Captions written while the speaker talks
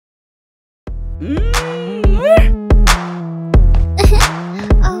Wow.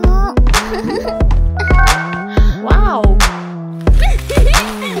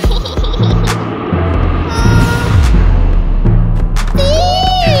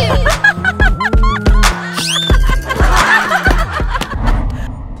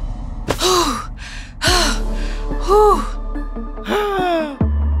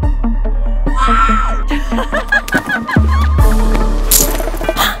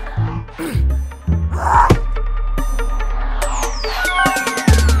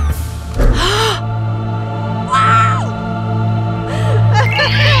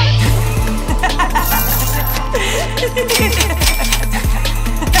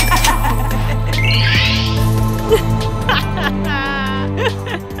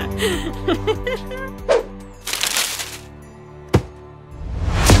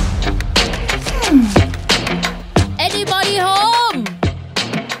 Anybody home?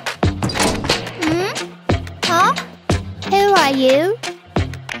 Huh? Who are you?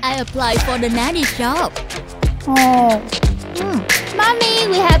 I applied for the nanny job. Oh. Mommy,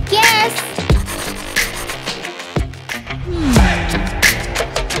 we have guests.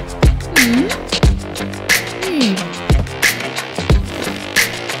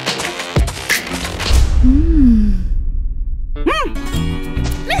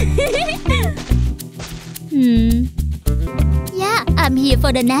 Yeah, I'm here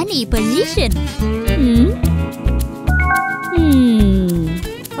for the nanny position.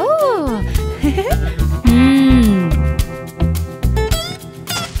 Oh.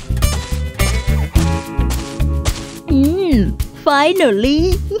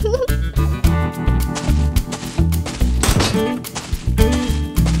 Finally.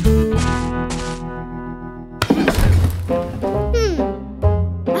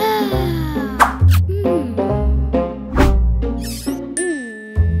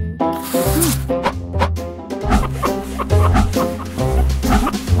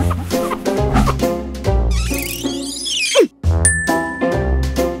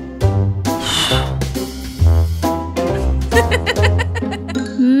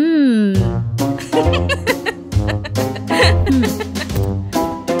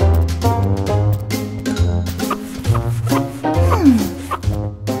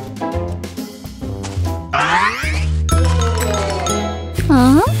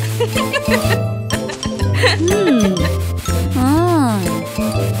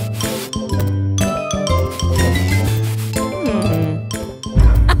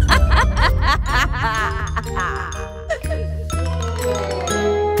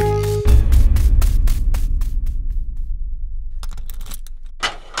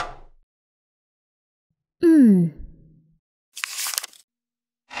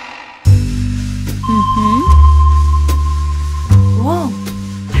 Whoa.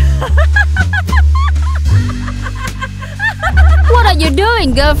 What are you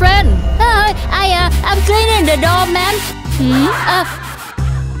doing, girlfriend? I'm cleaning the door, ma'am.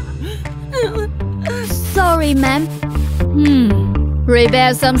 Sorry, ma'am.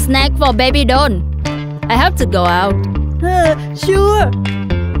 Prepare some snack for baby Don. I have to go out. Sure.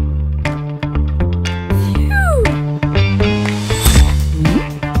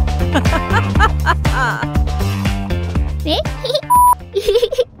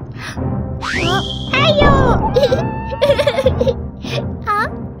 Huh?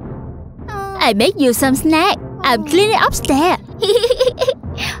 I make you some snack. I'm cleaning upstairs.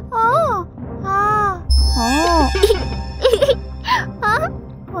 Oh. Oh. Oh. Huh?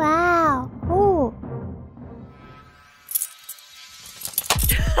 Wow. Oh.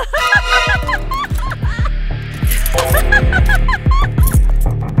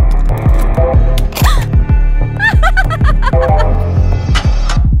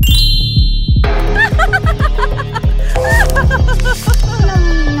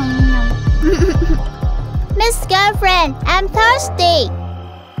 Miss Girlfriend, I'm thirsty.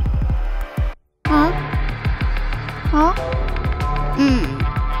 Huh? Huh?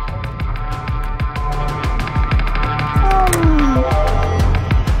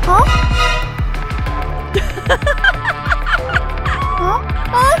 Huh?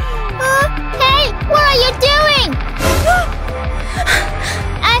 Hey, what are you doing?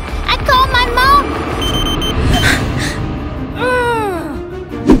 I called my mom.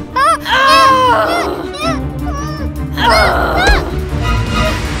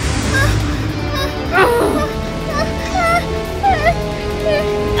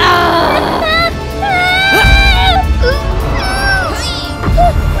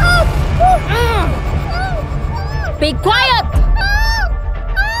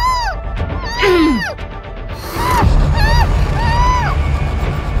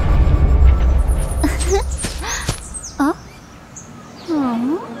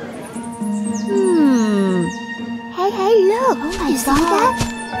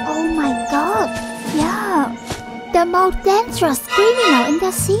 children screaming out in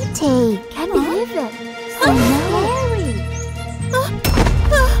the city. Can't believe it. So scary.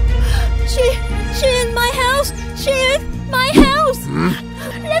 She in my house. She in my house.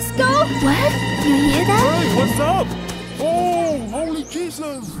 Let's go. What? You hear that? Hey, what's up? Oh, holy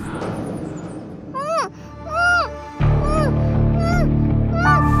Jesus!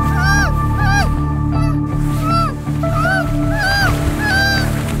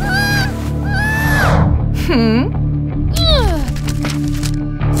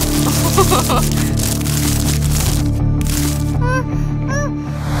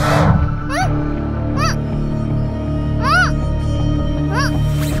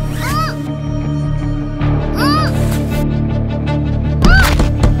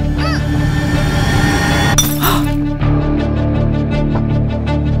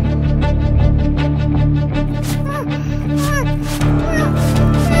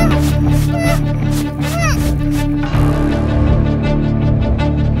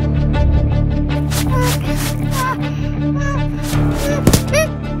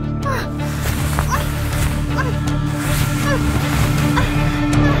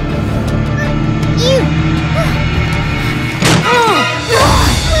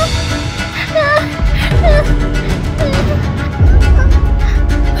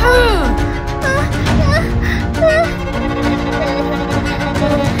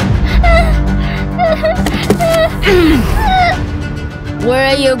 Where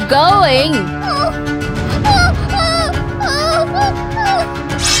are you going?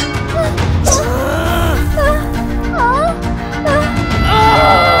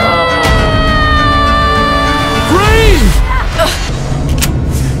 Freeze!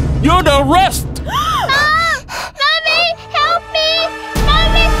 You're under arrest! Mommy, help me!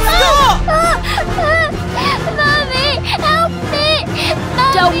 Mommy, stop! Mommy, help me!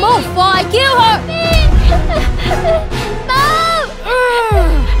 Mommy, Don't move before I kill her. Mom!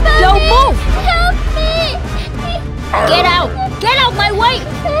 Don't move. Help me! Get out. Get out my way.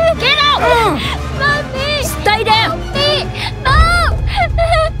 Get out. Mommy! Stay there. Help me! Mom!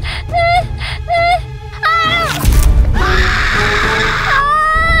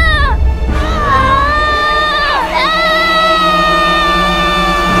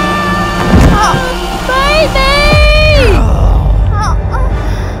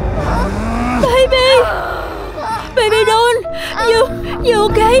 Baby doll, you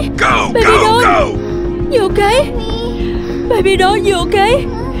okay? Go, Baby go, doll, go! you okay? Baby doll, you okay?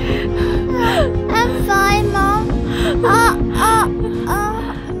 I'm fine, Mom.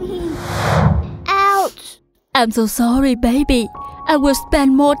 Ouch. I'm so sorry, baby. I will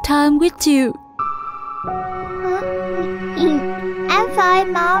spend more time with you. I'm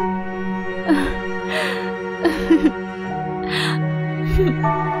fine, Mom.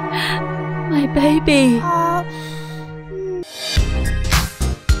 My baby.